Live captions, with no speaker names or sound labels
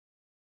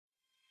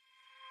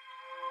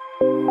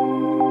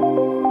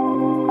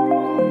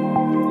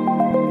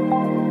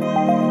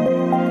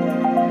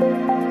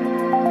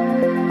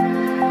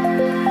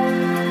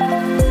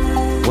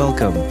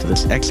Welcome to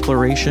this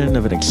exploration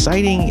of an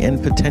exciting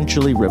and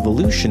potentially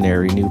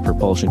revolutionary new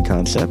propulsion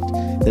concept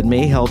that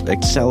may help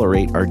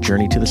accelerate our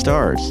journey to the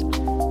stars.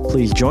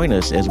 Please join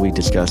us as we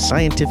discuss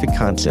scientific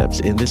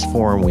concepts in this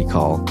forum we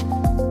call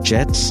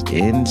Jets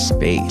in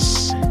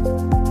Space.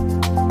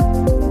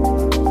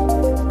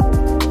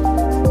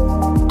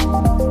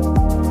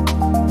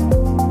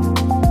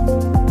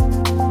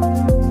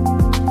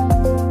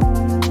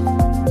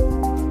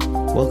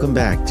 Welcome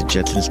back to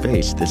Jets in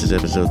Space. This is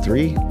episode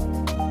 3.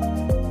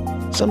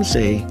 Some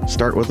say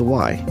start with the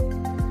why,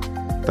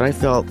 but I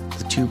felt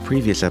the 2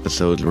 previous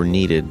episodes were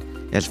needed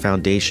as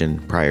foundation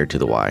prior to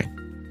the why.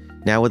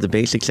 Now with the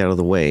basics out of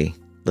the way,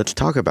 let's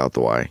talk about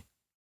the why.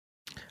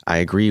 I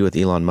agree with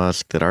Elon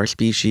Musk that our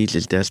species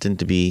is destined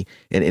to be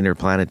an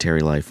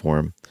interplanetary life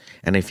form,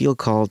 and I feel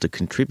called to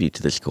contribute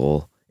to this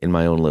goal in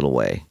my own little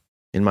way.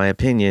 In my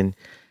opinion,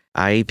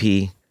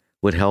 IAP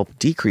would help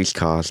decrease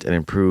cost and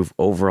improve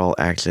overall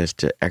access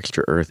to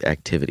extra-Earth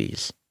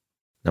activities.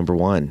 Number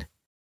 1.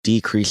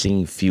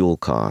 Decreasing fuel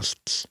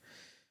costs.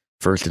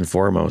 First and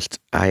foremost,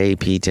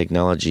 IAP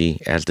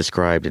technology, as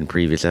described in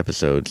previous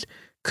episodes,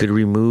 could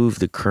remove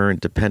the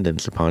current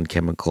dependence upon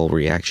chemical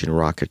reaction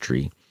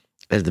rocketry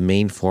as the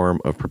main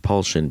form of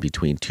propulsion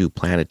between 2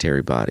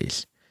 planetary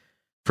bodies.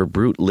 For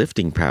brute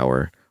lifting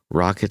power,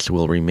 rockets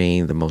will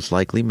remain the most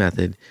likely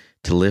method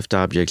to lift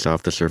objects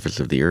off the surface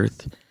of the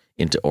Earth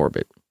into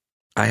orbit.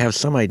 I have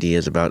some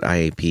ideas about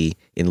IAP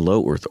in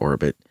low Earth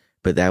orbit,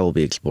 but that will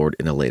be explored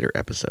in a later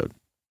episode.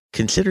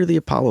 Consider the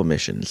Apollo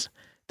missions.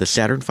 The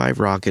Saturn V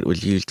rocket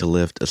was used to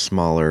lift a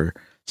smaller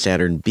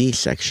Saturn B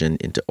section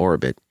into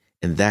orbit,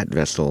 and that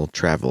vessel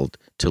traveled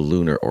to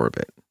lunar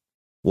orbit.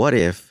 What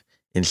if,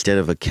 instead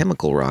of a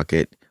chemical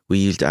rocket, we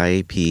used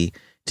IAP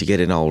to get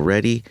an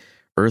already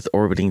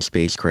Earth-orbiting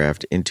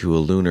spacecraft into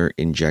a lunar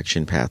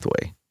injection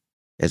pathway?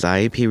 As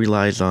IAP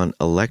relies on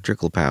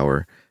electrical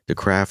power, the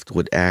craft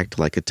would act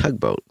like a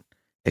tugboat,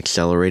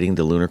 accelerating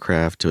the lunar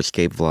craft to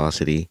escape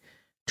velocity,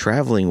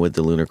 traveling with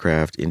the lunar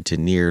craft into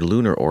near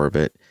lunar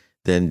orbit,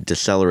 then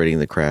decelerating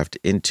the craft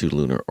into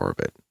lunar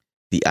orbit.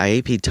 The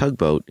IAP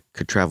tugboat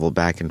could travel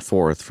back and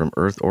forth from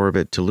Earth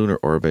orbit to lunar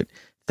orbit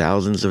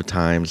thousands of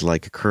times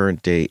like a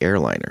current-day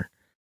airliner.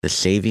 The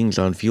savings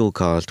on fuel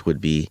cost would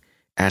be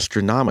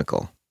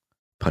astronomical,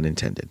 pun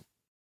intended.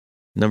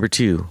 Number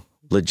 2,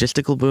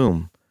 logistical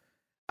boom.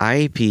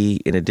 IAP,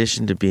 in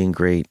addition to being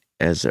great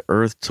as an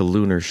Earth to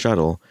lunar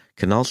shuttle,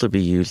 can also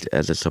be used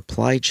as a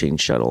supply chain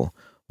shuttle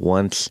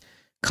once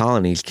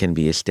colonies can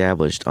be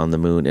established on the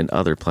moon and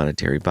other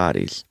planetary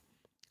bodies.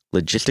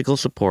 Logistical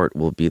support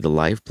will be the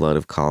lifeblood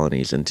of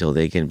colonies until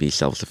they can be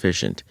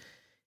self-sufficient.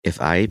 If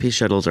IAP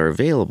shuttles are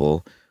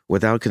available,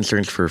 without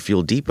concerns for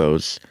fuel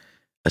depots,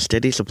 a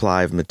steady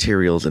supply of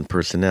materials and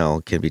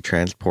personnel can be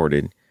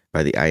transported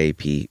by the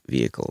IAP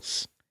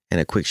vehicles. And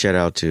a quick shout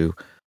out to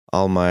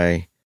all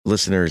my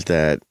listeners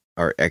that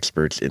are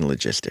experts in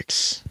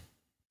logistics.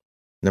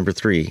 Number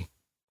 3,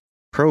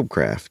 probe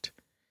craft.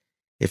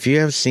 If you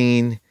have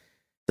seen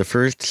the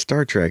first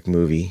Star Trek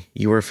movie,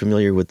 you are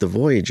familiar with the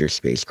Voyager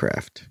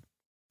spacecraft.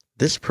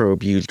 This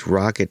probe used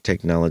rocket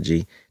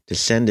technology to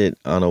send it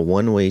on a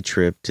one-way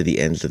trip to the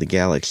ends of the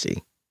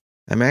galaxy.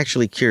 I'm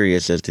actually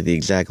curious as to the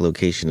exact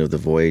location of the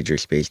Voyager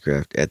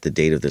spacecraft at the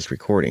date of this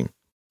recording.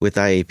 With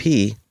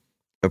IAP,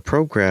 a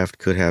probe craft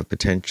could have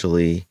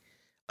potentially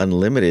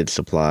unlimited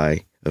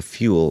supply of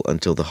fuel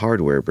until the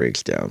hardware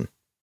breaks down.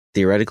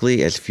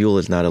 Theoretically, as fuel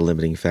is not a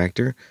limiting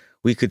factor,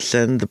 we could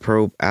send the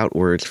probe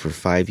outwards for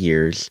 5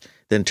 years,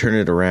 then turn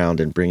it around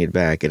and bring it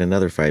back in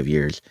another 5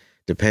 years,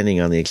 depending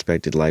on the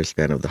expected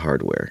lifespan of the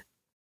hardware.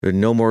 There's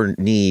no more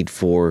need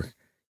for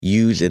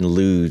use and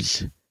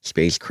lose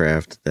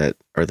spacecraft that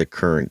are the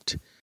current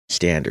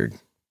standard.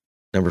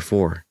 Number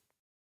 4,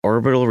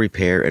 orbital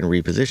repair and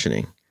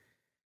repositioning.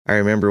 I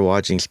remember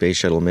watching space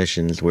shuttle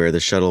missions where the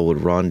shuttle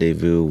would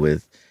rendezvous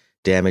with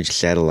damaged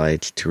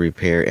satellites to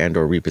repair and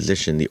or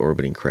reposition the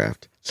orbiting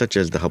craft, such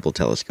as the Hubble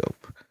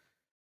telescope.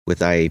 With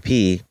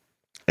IAP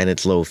and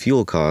its low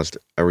fuel cost,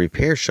 a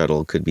repair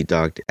shuttle could be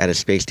docked at a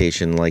space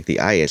station like the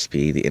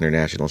ISP, the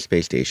International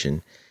Space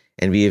Station,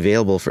 and be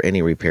available for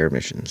any repair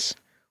missions.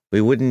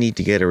 We wouldn't need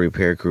to get a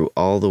repair crew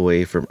all the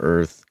way from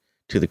Earth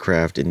to the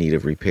craft in need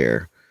of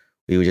repair.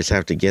 We would just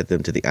have to get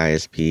them to the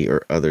ISP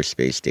or other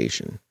space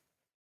station.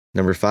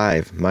 Number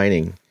 5,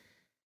 mining.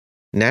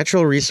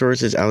 Natural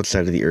resources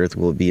outside of the Earth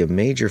will be a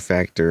major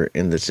factor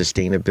in the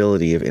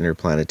sustainability of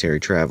interplanetary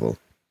travel.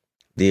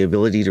 The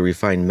ability to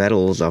refine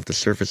metals off the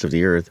surface of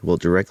the Earth will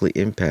directly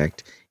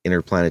impact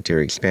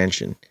interplanetary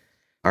expansion.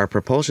 Our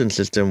propulsion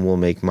system will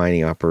make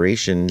mining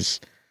operations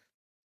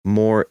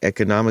more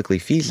economically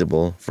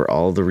feasible for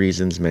all the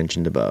reasons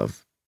mentioned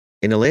above.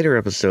 In a later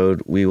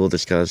episode, we will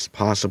discuss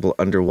possible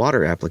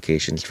underwater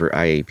applications for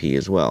IAP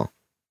as well.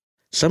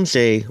 Some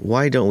say,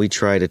 why don't we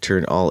try to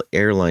turn all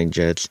airline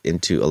jets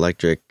into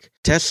electric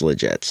Tesla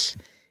jets?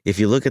 If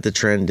you look at the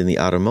trend in the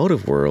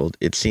automotive world,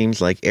 it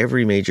seems like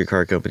every major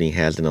car company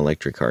has an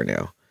electric car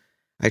now.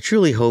 I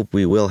truly hope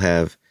we will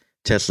have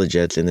Tesla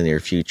jets in the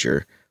near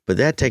future, but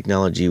that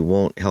technology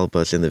won't help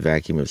us in the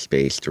vacuum of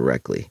space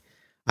directly.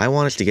 I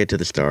want us to get to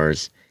the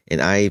stars, and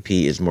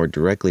IAP is more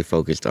directly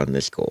focused on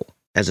this goal.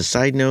 As a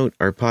side note,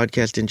 our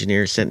podcast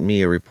engineer sent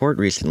me a report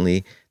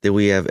recently that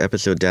we have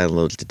episode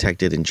downloads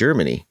detected in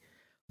Germany.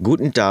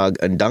 Guten Tag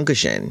und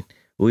Dankeschön.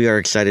 We are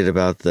excited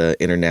about the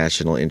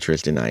international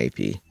interest in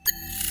IAP.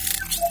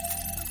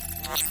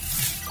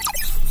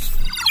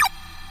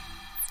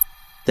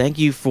 Thank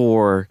you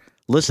for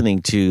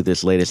listening to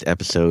this latest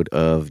episode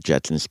of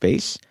Jets in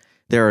Space.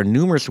 There are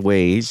numerous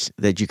ways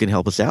that you can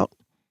help us out.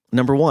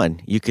 Number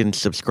 1, you can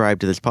subscribe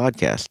to this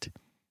podcast.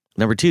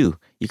 Number 2,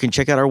 you can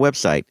check out our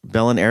website,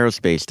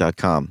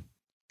 bellonaerospace.com.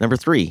 Number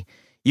 3,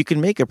 you can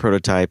make a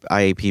prototype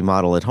IAP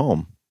model at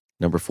home.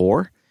 Number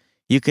 4,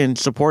 you can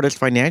support us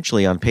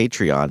financially on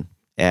Patreon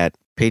at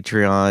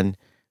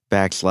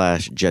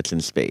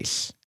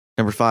patreon.com/jetsinspace.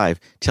 Number 5,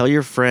 tell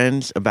your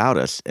friends about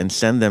us and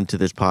send them to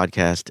this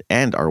podcast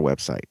and our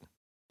website.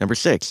 Number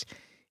 6,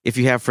 if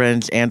you have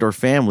friends and or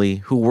family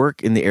who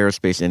work in the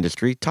aerospace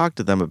industry, talk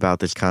to them about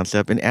this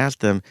concept and ask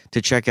them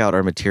to check out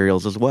our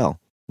materials as well.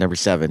 Number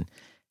 7,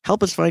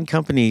 help us find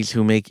companies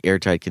who make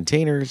airtight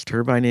containers,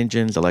 turbine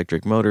engines,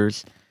 electric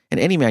motors, and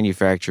any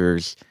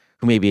manufacturers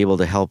who may be able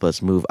to help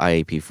us move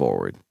IAP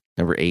forward.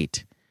 Number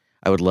 8,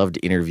 I would love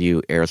to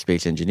interview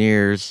aerospace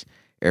engineers,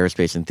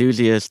 aerospace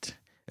enthusiasts,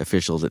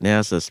 officials at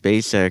NASA,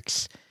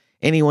 SpaceX,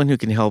 anyone who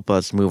can help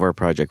us move our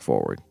project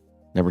forward.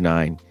 Number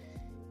 9,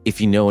 if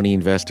you know any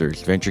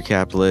investors, venture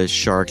capitalists,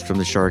 sharks from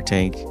the Shark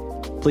Tank,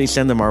 please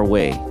send them our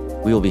way.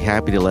 We will be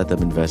happy to let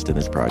them invest in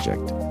this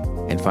project.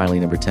 And finally,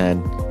 number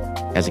 10,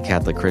 as a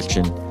Catholic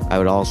Christian, I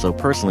would also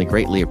personally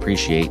greatly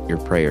appreciate your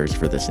prayers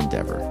for this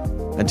endeavor.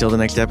 Until the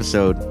next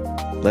episode,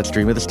 let's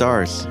dream of the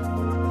stars.